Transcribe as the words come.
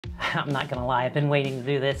I'm not gonna lie, I've been waiting to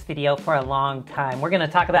do this video for a long time. We're gonna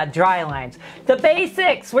talk about dry lines, the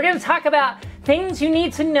basics. We're gonna talk about things you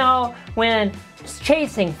need to know when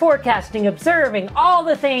chasing, forecasting, observing, all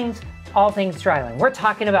things dryline. We're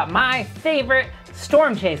talking about my favorite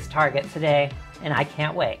storm chase target today, and I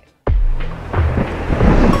can't wait.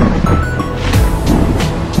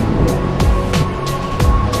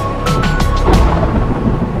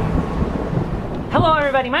 Hello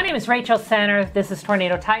everybody, my name is Rachel Center. This is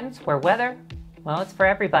Tornado Titans, where weather, well, it's for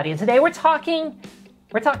everybody. And today we're talking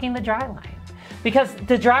the dry line. Because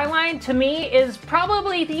the dry line to me is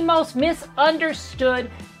probably the most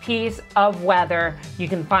misunderstood piece of weather you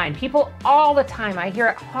can find. People all the time, I hear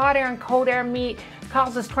it, hot air and cold air meet,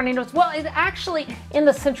 causes tornadoes. Well, it's actually in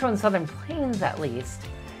the central and southern plains at least.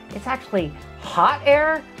 It's actually hot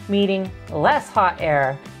air meeting less hot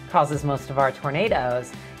air causes most of our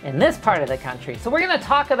tornadoes in this part of the country. So we're going to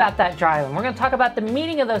talk about that dry line. We're going to talk about the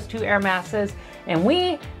meeting of those two air masses, and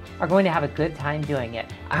we are going to have a good time doing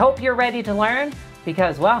it. I hope you're ready to learn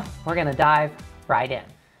because, well, we're going to dive right in.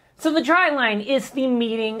 So the dry line is the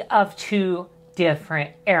meeting of two different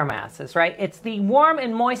air masses, right? It's the warm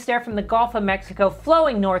and moist air from the Gulf of Mexico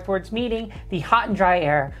flowing northwards, meeting the hot and dry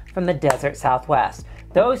air from the desert Southwest.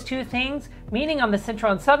 Those two things, meeting on the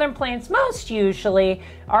central and southern plains, most usually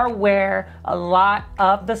are where a lot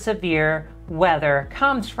of the severe weather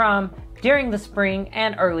comes from during the spring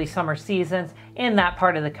and early summer seasons in that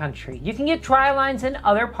part of the country. You can get dry lines in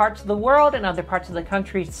other parts of the world and other parts of the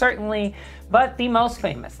country, certainly, but the most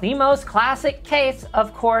famous, the most classic case,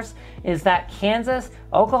 of course, is that Kansas,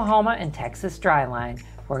 Oklahoma, and Texas dry line.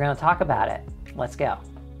 We're going to talk about it. Let's go.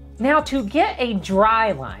 Now, to get a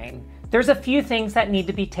dry line, there's a few things that need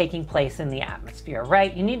to be taking place in the atmosphere,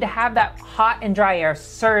 right? You need to have that hot and dry air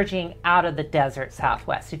surging out of the desert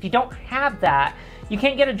Southwest. If you don't have that, you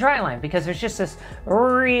can't get a dry line because there's just this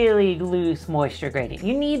really loose moisture gradient.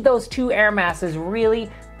 You need those two air masses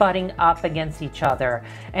really butting up against each other.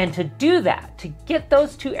 And to do that, to get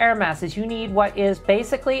those two air masses, you need what is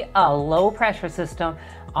basically a low pressure system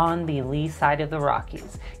on the lee side of the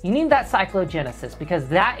Rockies. You need that cyclogenesis because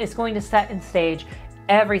that is going to set and stage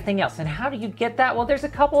everything else. And how do you get that? Well, there's a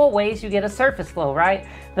couple of ways you get a surface low, right?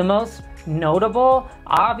 The most notable,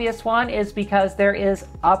 obvious one is because there is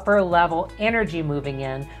upper level energy moving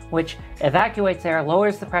in, which evacuates air,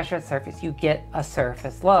 lowers the pressure at the surface, you get a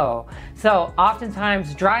surface low. So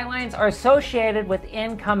oftentimes dry lines are associated with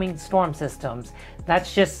incoming storm systems.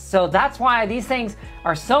 That's why these things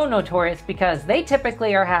are so notorious, because they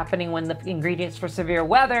typically are happening when the ingredients for severe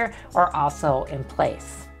weather are also in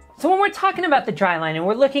place. So when we're talking about the dry line and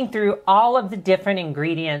we're looking through all of the different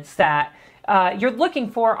ingredients that you're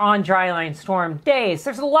looking for on dry line storm days,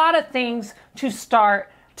 there's a lot of things to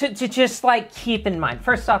start to just like keep in mind.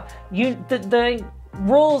 First off, the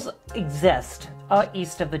rules exist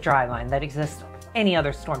east of the dry line that exist any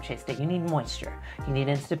other storm chase day. You need moisture, you need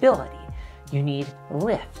instability, you need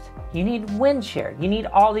lift, you need wind shear, you need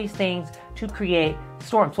all these things to create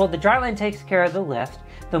storms. Well, the dry line takes care of the lift.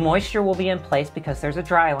 The moisture will be in place because there's a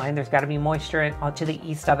dry line. There's got to be moisture to the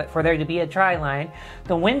east of it for there to be a dry line.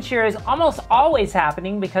 The wind shear is almost always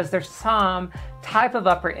happening because there's some type of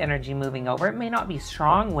upper energy moving over. It may not be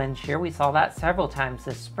strong wind shear. We saw that several times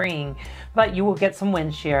this spring, but you will get some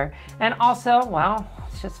wind shear. And also, well,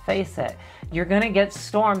 let's just face it, you're going to get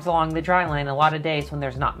storms along the dry line a lot of days when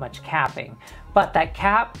there's not much capping. But that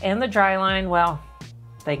cap and the dry line, well,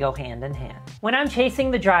 they go hand in hand. When I'm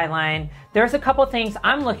chasing the dry line, there's a couple things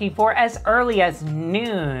I'm looking for as early as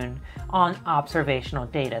noon on observational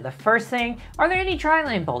data. The first thing, are there any dry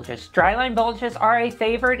line bulges? Dry line bulges are a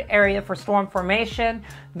favored area for storm formation.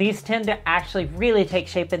 These tend to actually really take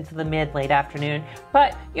shape into the late afternoon,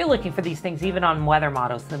 but you're looking for these things even on weather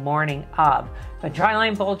models the morning of. But dry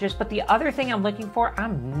line bulges, but the other thing I'm looking for, I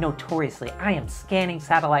am scanning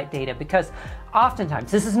satellite data because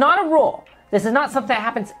oftentimes, this is not a rule, this is not something that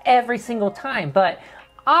happens every single time, but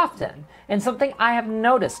often, and something I have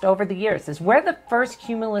noticed over the years, is where the first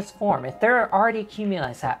cumulus form, if there are already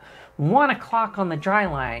cumulus at 1 o'clock on the dry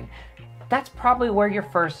line, that's probably where your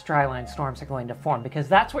first dry line storms are going to form, because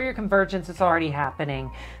that's where your convergence is already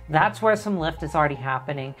happening. That's where some lift is already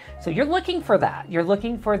happening. So you're looking for that. You're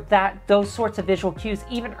looking for those sorts of visual cues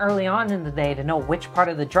even early on in the day to know which part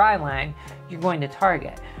of the dry line you're going to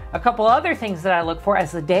target. A couple other things that I look for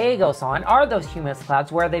as the day goes on are those cumulus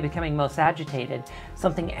clouds. Where are they becoming most agitated?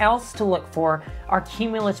 Something else to look for are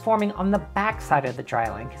cumulus forming on the back side of the dry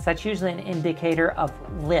line, because that's usually an indicator of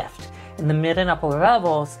lift in the mid and upper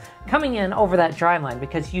levels coming in over that dry line,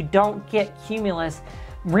 because you don't get cumulus,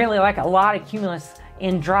 really like a lot of cumulus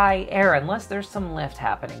in dry air unless there's some lift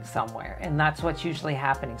happening somewhere, and that's what's usually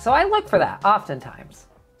happening. So I look for that oftentimes.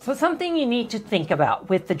 So something you need to think about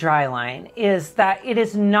with the Dryline is that it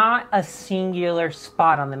is not a singular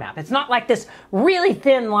spot on the map. It's not like this really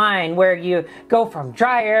thin line where you go from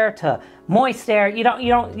dry air to moist air.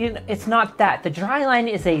 It's not that. The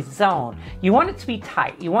Dryline is a zone. You want it to be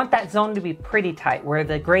tight. You want that zone to be pretty tight, where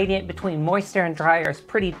the gradient between moist air and dry air is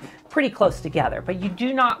pretty close together. But you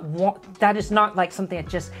do not want, that is not like something that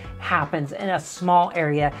just happens in a small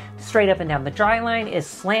area straight up and down. The Dryline is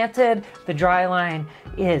slanted. The Dryline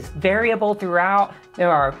is variable throughout. There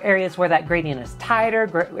are areas where that gradient is tighter,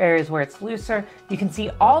 areas where it's looser. You can see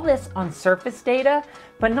all this on surface data,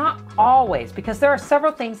 but not always, because there are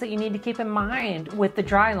several things that you need to keep in mind with the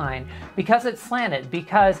Dryline. Because it's slanted,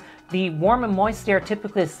 because the warm and moist air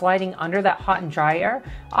typically is sliding under that hot and dry air,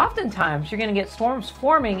 oftentimes you're going to get storms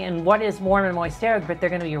forming in what is warm and moist air, but they're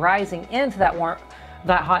going to be rising into that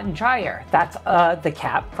hot and dry air. That's the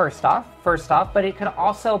cap, first off, but it could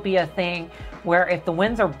also be a thing where if the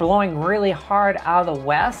winds are blowing really hard out of the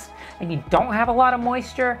west and you don't have a lot of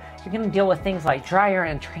moisture, you're going to deal with things like drier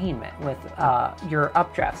entrainment with your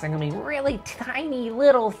updrafts. They're going to be really tiny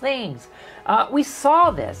little things. We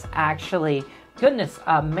saw this actually, goodness,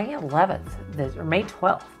 May 11th, or May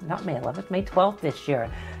 12th, not May 11th, May 12th this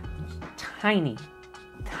year. Tiny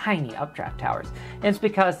updraft towers. And it's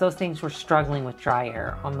because those things were struggling with dry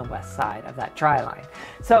air on the west side of that dry line.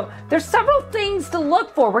 So there's several things to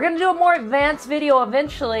look for. We're going to do a more advanced video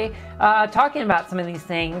eventually talking about some of these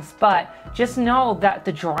things, but just know that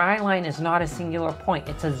the dry line is not a singular point.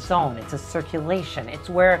 It's a zone. It's a circulation. It's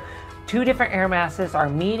where two different air masses are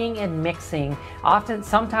meeting and mixing.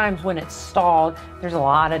 Sometimes when it's stalled, there's a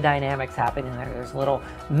lot of dynamics happening there. There's little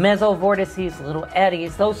mesovortices, little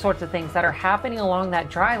eddies, those sorts of things that are happening along that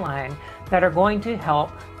dry line that are going to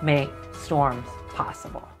help make storms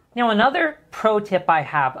possible. Now, another pro tip I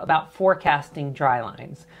have about forecasting dry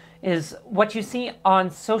lines is what you see on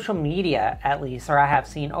social media, at least, or I have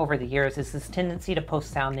seen over the years, is this tendency to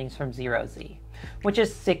post soundings from 0Z, which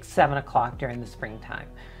is 6, 7 o'clock during the springtime.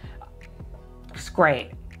 It's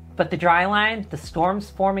great, but the dry line, the storms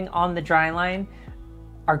forming on the dry line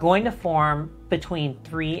are going to form between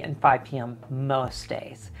 3 and 5 p.m. most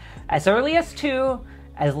days. As early as 2,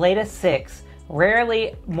 as late as 6,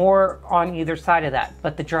 rarely more on either side of that,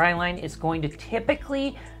 but the dry line is going to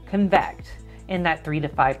typically convect in that 3 to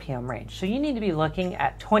 5 p.m. range. So you need to be looking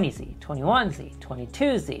at 20Z, 21Z,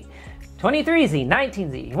 22Z, 23Z,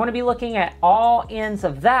 19Z. You want to be looking at all ends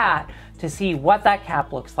of that to see what that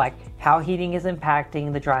cap looks like, how heating is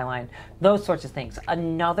impacting the dry line, those sorts of things.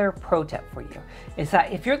 Another pro tip for you is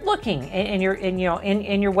that if you're looking in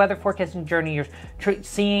your weather forecasting journey, you're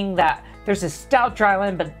seeing that there's a stout dry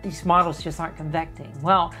line, but these models just aren't convecting.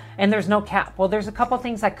 Well, and there's no cap. Well, there's a couple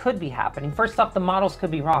things that could be happening. First off, the models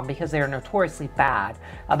could be wrong because they are notoriously bad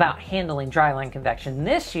about handling dry line convection.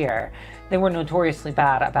 This year, they were notoriously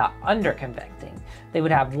bad about under convecting. They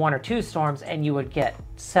would have 1 or 2 storms and you would get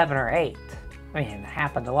 7 or 8. I mean, it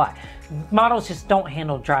happened a lot. Models just don't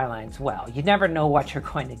handle dry lines well. You never know what you're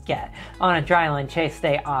going to get on a dry line chase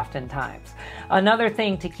day oftentimes. Another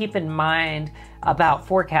thing to keep in mind about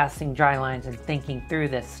forecasting dry lines and thinking through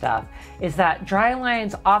this stuff is that dry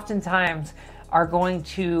lines oftentimes are going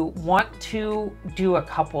to want to do a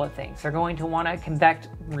couple of things. They're going to want to convect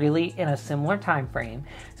really in a similar time frame.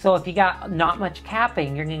 So if you got not much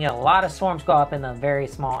capping, you're going to get a lot of storms go up in a very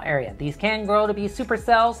small area. These can grow to be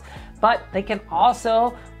supercells, but they can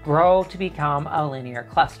also grow to become a linear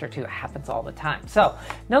cluster too. It happens all the time. So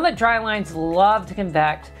know that dry lines love to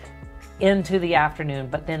convect into the afternoon,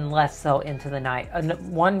 but then less so into the night. And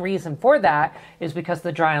one reason for that is because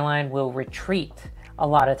the dry line will retreat a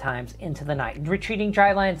lot of times into the night. Retreating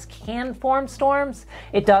dry lines can form storms.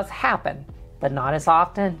 It does happen, but not as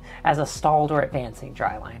often as a stalled or advancing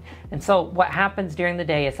dry line. And so what happens during the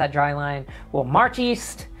day is that dry line will march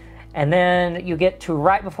east, and then you get to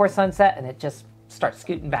right before sunset and it just starts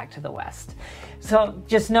scooting back to the west. So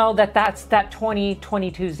just know that that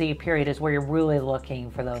 20-22Z period is where you're really looking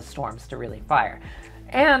for those storms to really fire.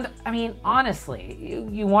 And I mean, honestly,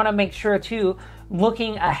 you want to make sure too,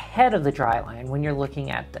 looking ahead of the dry line when you're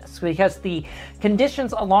looking at this, because the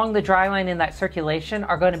conditions along the dry line in that circulation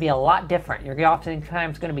are going to be a lot different. You're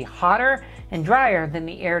oftentimes going to be hotter and drier than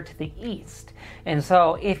the air to the east. And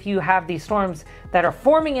so if you have these storms that are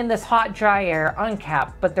forming in this hot, dry air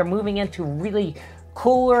uncapped, but they're moving into really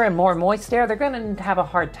cooler and more moist air, they're going to have a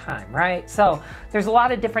hard time, right? So there's a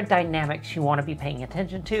lot of different dynamics you want to be paying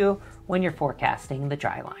attention to when you're forecasting the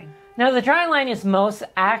dry line. Now, the dry line is most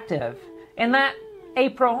active in that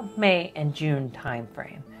April, May, and June time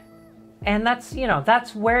frame. And that's, you know,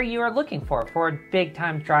 that's where you are looking for big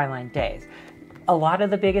time dryline days. A lot of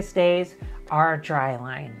the biggest days are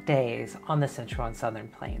dryline days on the central and southern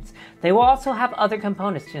plains. They will also have other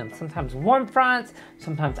components to them, sometimes warm fronts,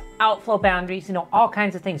 sometimes outflow boundaries, you know, all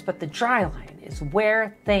kinds of things. But the dryline is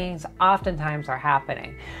where things oftentimes are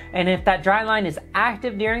happening. And if that dryline is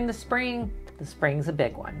active during the spring's a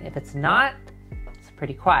big one. If it's not, it's a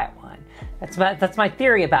pretty quiet one. That's my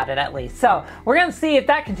theory about it, at least. So we're gonna see if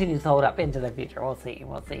that continues to hold up into the future. We'll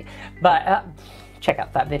see. But check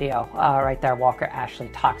out that video right there. Walker Ashley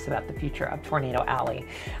talks about the future of Tornado Alley.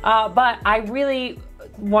 But I really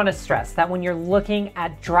want to stress that when you're looking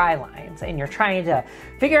at dry lines and you're trying to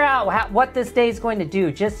figure out what this day is going to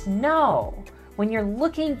do, just know when you're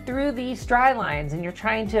looking through these dry lines and you're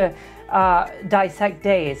trying to dissect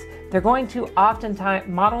days, they're going to oftentimes,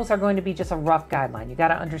 models are going to be just a rough guideline. You got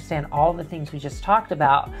to understand all the things we just talked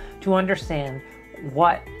about to understand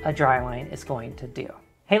what a dry line is going to do.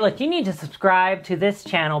 Hey, look, you need to subscribe to this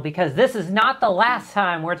channel because this is not the last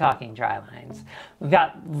time we're talking dry lines. We've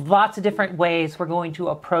got lots of different ways we're going to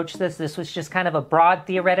approach this. This was just kind of a broad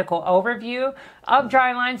theoretical overview of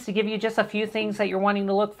dry lines to give you just a few things that you're wanting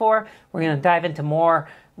to look for. We're going to dive into more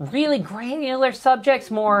really granular subjects,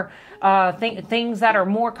 more things that are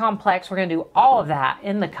more complex. We're going to do all of that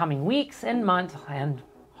in the coming weeks and months and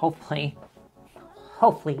hopefully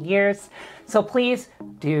years. So please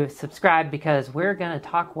do subscribe because we're going to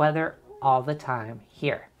talk weather all the time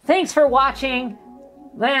here. Thanks for watching.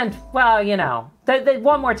 And, well, you know,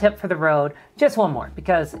 one more tip for the road, just one more,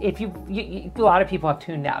 because if a lot of people have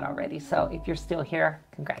tuned out already. So if you're still here,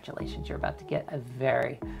 congratulations, you're about to get a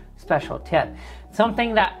very special tip.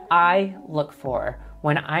 Something that I look for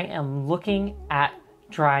when I am looking at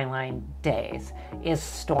dryline days is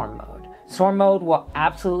storm mode. Storm mode will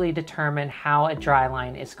absolutely determine how a dry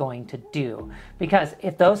line is going to do. Because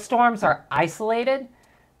if those storms are isolated,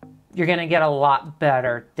 you're going to get a lot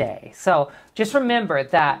better day. So just remember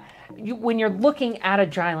that when you're looking at a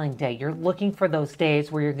dry line day, you're looking for those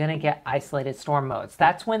days where you're going to get isolated storm modes.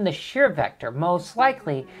 That's when the shear vector most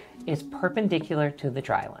likely is perpendicular to the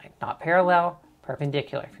dry line. Not parallel,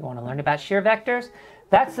 perpendicular. If you want to learn about shear vectors,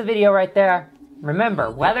 that's the video right there. Remember,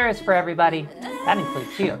 weather is for everybody. That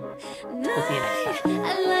includes you. We'll see you next time. I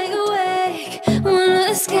lie awake, wanna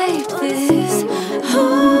escape this.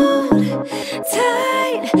 Hold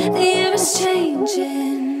tight, the air is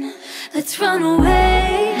changing. Let's run away.